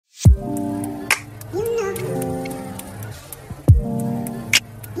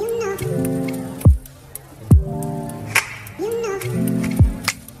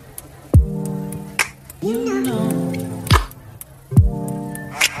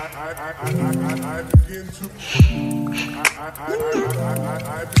begin to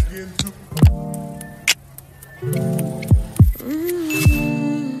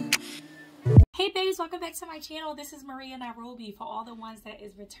Hey babes, welcome back to my channel. This is Maria Nairobi. For all the ones that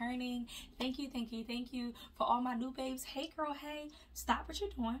is returning, thank you. For all my new babes, hey girl, hey, stop what you're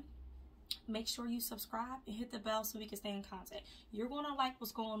doing. Make sure you subscribe and hit the bell so we can stay in contact. You're gonna like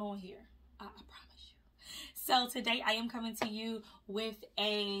what's going on here. I promise you. So today I am coming to you with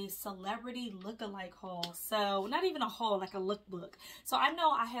a celebrity look-alike haul. So not even a haul, like a lookbook. So I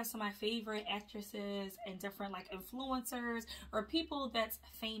know I have some of my favorite actresses and different like influencers or people that's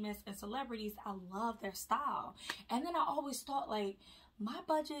famous and celebrities. I love their style. And then I always thought like, my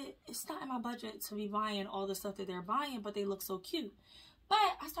budget, it's not in my budget to be buying all the stuff that they're buying, but they look so cute.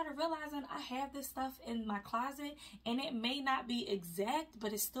 But I started realizing I have this stuff in my closet and it may not be exact,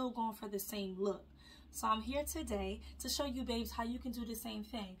 but it's still going for the same look. So I'm here today to show you babes how you can do the same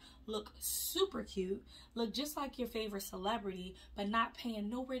thing. Look super cute, look just like your favorite celebrity, but not paying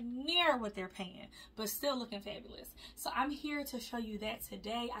nowhere near what they're paying, but still looking fabulous. So I'm here to show you that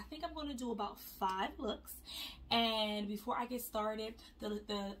today. I think I'm going to do about 5 looks. And before I get started,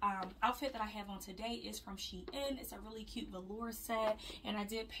 the outfit that I have on today is from Shein. It's a really cute velour set, and I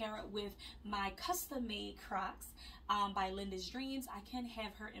did pair it with my custom-made Crocs by Linda's Dreams. I can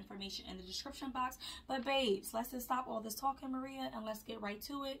have her information in the description box. But babes, let's just stop all this talking, Maria, and let's get right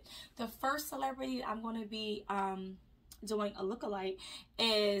to it. The first celebrity I'm going to be doing a lookalike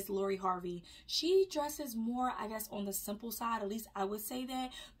is Lori Harvey. She dresses more, I guess, on the simple side, at least I would say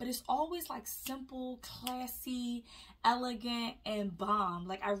that, but it's always like simple, classy, elegant, and bomb.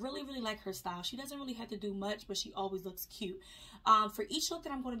 Like I really like her style. She doesn't really have to do much, but she always looks cute. For each look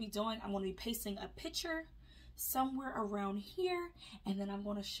that I'm going to be doing, I'm going to be pasting a picture somewhere around here, and then I'm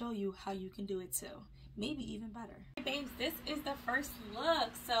going to show you how you can do it too, maybe even better. Hey babes, this is the first look.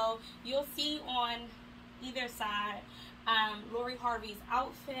 So you'll see on either side Lori Harvey's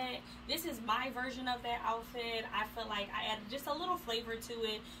outfit. This is my version of that outfit. I feel like I added just a little flavor to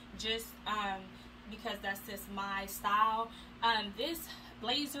it, just because that's just my style. This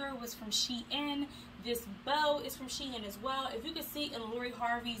blazer was from Shein. This bow is from Shein as well. If you can see in Lori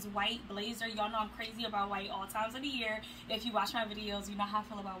Harvey's white blazer, y'all know I'm crazy about white all times of the year. If you watch my videos, you know how I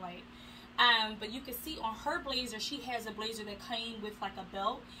feel about white. But you can see on her blazer, she has a blazer that came with like a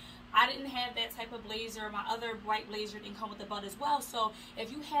belt. I didn't have that type of blazer. My other white blazer didn't come with a belt as well. So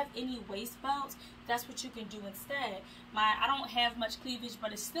if you have any waist belts, that's what you can do instead. I don't have much cleavage,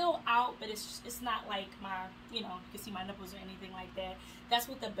 but it's still out, but it's not like my, you can see my nipples or anything like that. That's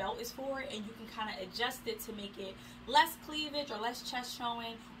what the belt is for, and you can kind of adjust it to make it less cleavage or less chest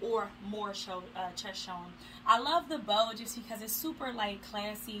showing or more chest showing. I love the bow just because it's super like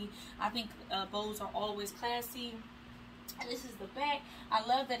classy. I think bows are always classy. And this is the back. I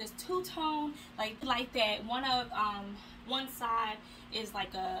love that it's two-tone, like that. One side is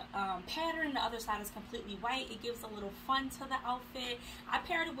like a pattern, the other side is completely white. It gives a little fun to the outfit. I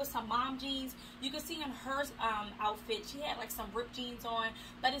paired it with some mom jeans. You can see in her outfit, she had like some ripped jeans on,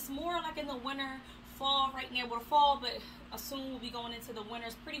 but it's more like in the winter, fall, right now. Well, fall, but soon we'll be going into the winter.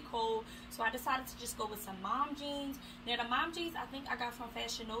 It's pretty cold, so I decided to just go with some mom jeans. Now the mom jeans I think I got from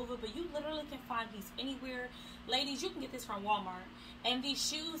Fashion Nova, but you literally can find these anywhere. Ladies, you can get this from Walmart. And these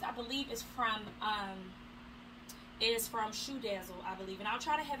shoes I believe is from Shoe Dazzle, I believe. And I'll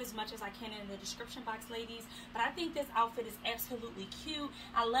try to have as much as I can in the description box, ladies. But I think this outfit is absolutely cute.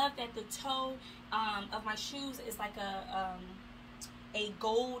 I love that the toe of my shoes is like a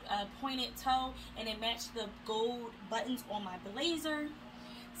gold pointed toe, and it matched the gold buttons on my blazer.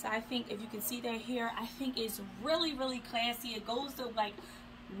 So I think if you can see that here, I think it's really classy. It goes to like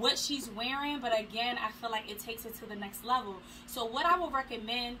what she's wearing, but again, I feel like it takes it to the next level. So what I would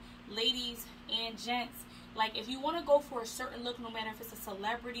recommend, ladies and gents, like if you want to go for a certain look, no matter if it's a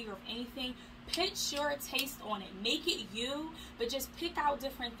celebrity or anything, pitch your taste on it. Make it you, but just pick out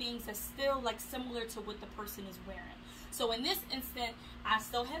different things that's still like similar to what the person is wearing. So in this instant, I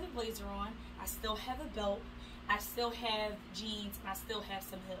still have a blazer on, I still have a belt, I still have jeans, and I still have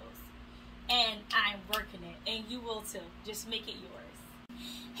some heels. And I'm working it, and you will too. Just make it yours.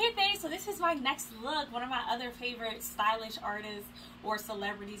 Hey babes, so this is my next look. One of my other favorite stylish artists, or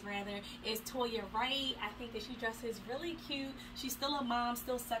celebrities rather, is Toya Wright. I think that she dresses really cute. She's still a mom,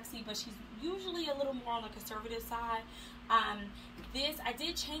 still sexy, but she's usually a little more on the conservative side. I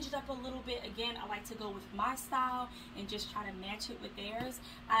did change it up a little bit. Again, I like to go with my style and just try to match it with theirs.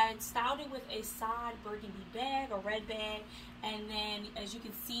 I styled it with a side burgundy bag or red bag, and then as you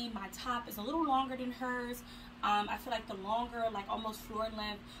can see, my top is a little longer than hers. I feel like the longer, like almost floor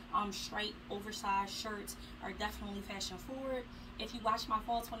length, straight oversized shirts are definitely fashion forward. if you watch my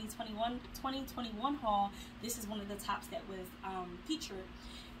fall 2021 haul, this is one of the tops that was featured.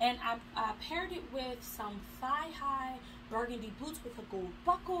 And I paired it with some thigh-high burgundy boots with a gold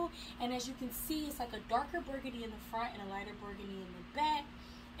buckle. And as you can see, it's like a darker burgundy in the front and a lighter burgundy in the back.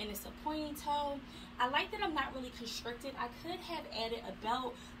 And it's a pointy toe. I like that I'm not really constricted. I could have added a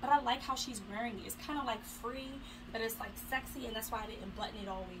belt, but I like how she's wearing it. It's kind of like free, but it's like sexy, and that's why I didn't button it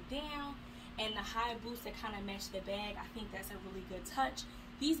all the way down. And the high boots that kind of match the bag, I think that's a really good touch.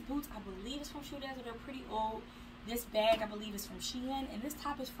 These boots, I believe, is from Shoe Dazzle. They're pretty old. This bag, I believe, is from Shein, and this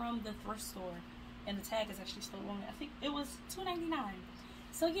top is from the thrift store, and the tag is actually still on it. I think it was $2.99.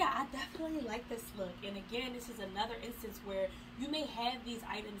 So yeah, I definitely like this look. And again, this is another instance where you may have these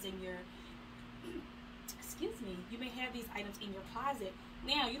items in your you may have these items in your closet.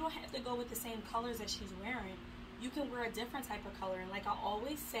 Now, you don't have to go with the same colors that she's wearing. You can wear a different type of color. And like I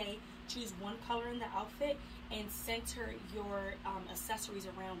always say, choose one color in the outfit and center your accessories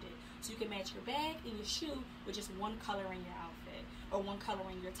around it. So you can match your bag and your shoe with just one color in your outfit, or one color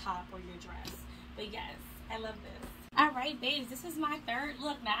in your top or your dress. But yes, I love this. Alright, babes, this is my third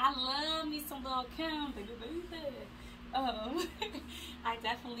look. Now, I love me some Lil' Kim, baby. I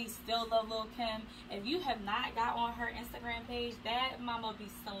definitely still love Lil' Kim. If you have not got on her Instagram page, that mama be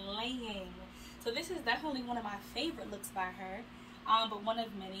slaying. So this is definitely one of my favorite looks by her, but one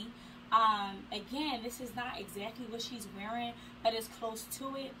of many. Again, this is not exactly what she's wearing, but it's close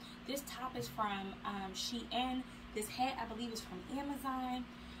to it. This top is from Shein. This hat, I believe, is from Amazon.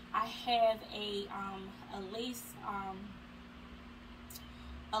 I have a lace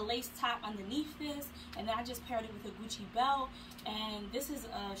top underneath this, and then I just paired it with a Gucci belt. And this is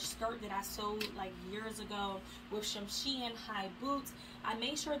a skirt that I sewed like years ago with some Shein high boots. I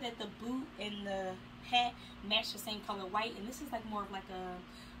made sure that the boot and the hat match the same color white, and this is like more of like a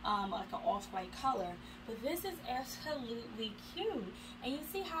off-white color. But this is absolutely cute, and you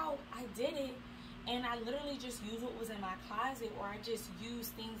see how I did it. And I literally just used what was in my closet, or I just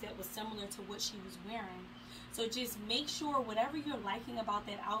used things that was similar to what she was wearing. So just make sure whatever you're liking about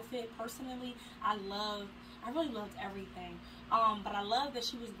that outfit. Personally, I really loved everything. But I love that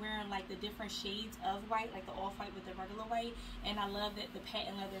she was wearing like the different shades of white, like the off-white with the regular white. And I love that the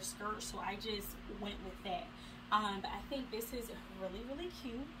patent leather skirt, so I just went with that. But I think this is really, really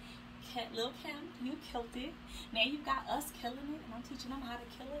cute. Lil' Kim, you killed it. Now you've got us killing it, and I'm teaching them how to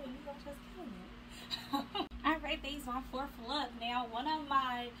kill it, and you are just killing it. Alright, babes, my fourth look. Now, one of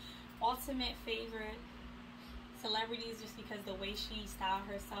my ultimate favorite celebrities, just because the way she styled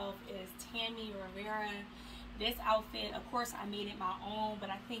herself, is Tammy Rivera. This outfit, of course, I made it my own, but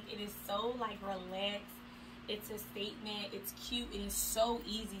I think it is so like relaxed. It's a statement, it's cute, and it's so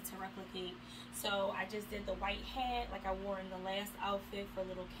easy to replicate. So I just did the white hat like I wore in the last outfit for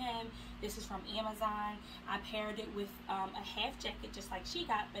Lil' Kim. This is from Amazon. I paired it with a half jacket just like she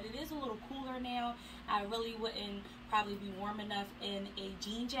got, but it is a little cooler now. I really wouldn't probably be warm enough in a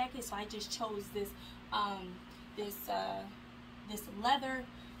jean jacket, so I just chose this this leather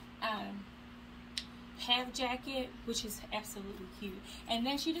half jacket, which is absolutely cute. And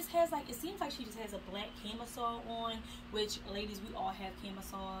then she just has like, it seems like she just has a black camisole on, which ladies, we all have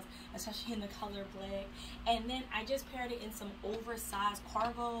camisoles, especially in the color black. And then I just paired it in some oversized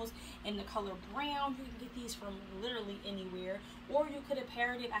cargos in the color brown. You can get these from literally anywhere, or you could have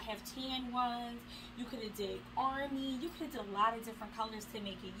paired it. I have tan ones. You could have did army. You could have did a lot of different colors to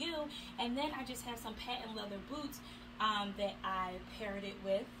make it you. And then I just have some patent leather boots that I paired it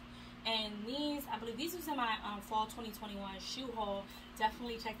with. And these, I believe these was in my fall 2021 shoe haul.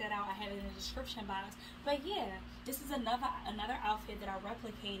 Definitely check that out. I have it in the description box. But yeah, this is another outfit that I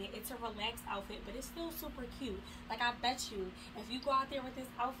replicated. It's a relaxed outfit, but it's still super cute. Like, I bet you, if you go out there with this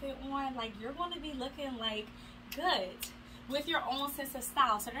outfit on, like, you're going to be looking like good with your own sense of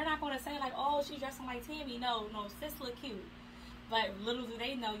style. So they're not going to say like, oh, she's dressing like Tammy. No, sis look cute. But little do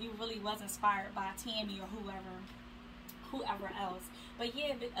they know, you really was inspired by Tammy or whoever else. But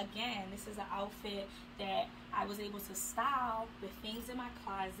yeah, again, this is an outfit that I was able to style with things in my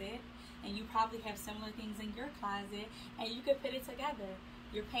closet, and you probably have similar things in your closet, and you could put it together.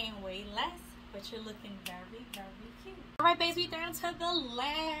 You're paying way less, but you're looking very, very cute. Alright, babes, we're down to the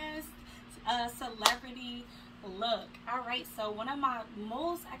last celebrity look. Alright, so one of my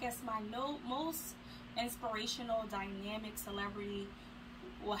most inspirational, dynamic celebrity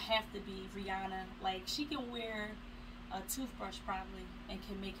will have to be Rihanna. Like, she can wear a toothbrush probably and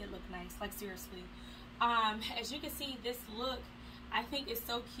can make it look nice, like seriously. As you can see, this look I think is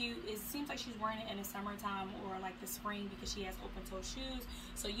so cute. It seems like she's wearing it in the summertime or like the spring because she has open toe shoes.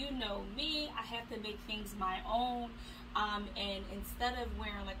 So you know me, I have to make things my own, and instead of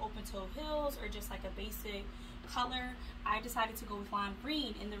wearing like open toe heels or just like a basic color, I decided to go with lime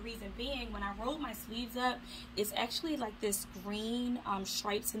green, and the reason being, when I rolled my sleeves up, it's actually like this green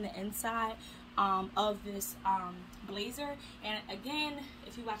stripes in the inside of this blazer. And again,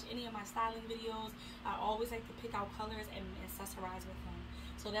 if you watch any of my styling videos, I always like to pick out colors and accessorize with them.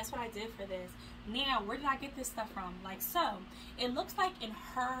 So that's what I did for this. Now, where did I get this stuff from? Like, so it looks like in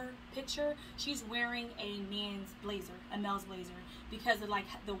her picture she's wearing a man's blazer, a male's blazer, because of like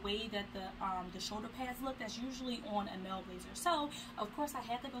the way that the shoulder pads look. That's usually on a male blazer. So of course I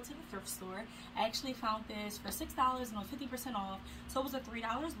had to go to the thrift store. I actually found this for $6 and on 50% off, so it was a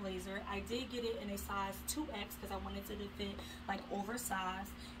 $3 blazer. I did get it in a size 2X because I wanted it to fit like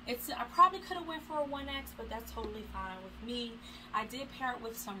oversized. I probably could have went for a 1X, but that's totally fine with me. I did pair it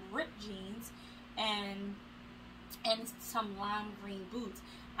with some ripped jeans and some lime green boots.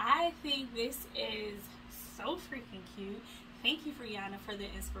 I think this is so freaking cute. Thank you, Brianna, for the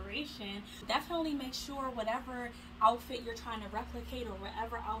inspiration. Definitely make sure whatever outfit you're trying to replicate or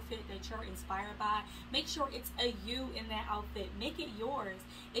whatever outfit that you're inspired by, make sure it's a you in that outfit. Make it yours.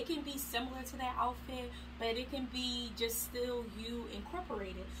 It can be similar to that outfit, but it can be just still you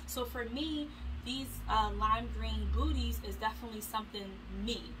incorporated. So for me, these lime green booties is definitely something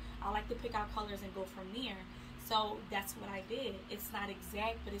me. I like to pick out colors and go from there. So that's what I did. It's not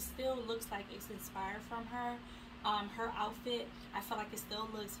exact, but it still looks like it's inspired from her. Her outfit, I feel like it still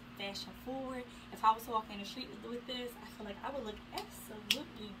looks fashion forward. If I was walking the street with this, I feel like I would look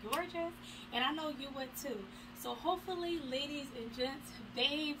absolutely gorgeous, and I know you would too. So hopefully, ladies and gents,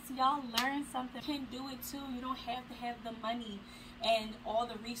 babes, y'all learn something. You can do it too. You don't have to have the money and all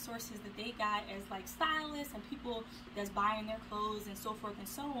the resources that they got as like stylists and people that's buying their clothes and so forth and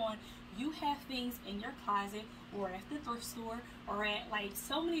so on. You have things in your closet or at the thrift store or at like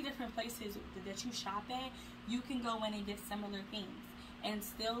so many different places that you shop at. You can go in and get similar things and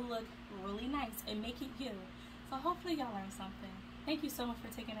still look really nice and make it you. So hopefully y'all learned something. Thank you so much for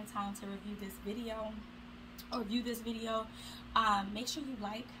taking the time to review this video or view this video. Make sure you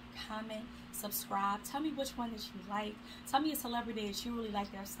like, comment, subscribe. Tell me which one that you like. Tell me a celebrity that you really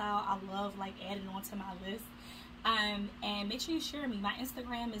like their style. I love like adding on to my list. And make sure you share me. My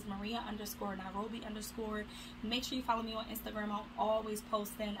Instagram is Maria_Nairobi_. Make sure you follow me on Instagram. I'm always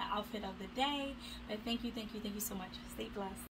posting an outfit of the day. But thank you so much. Stay blessed.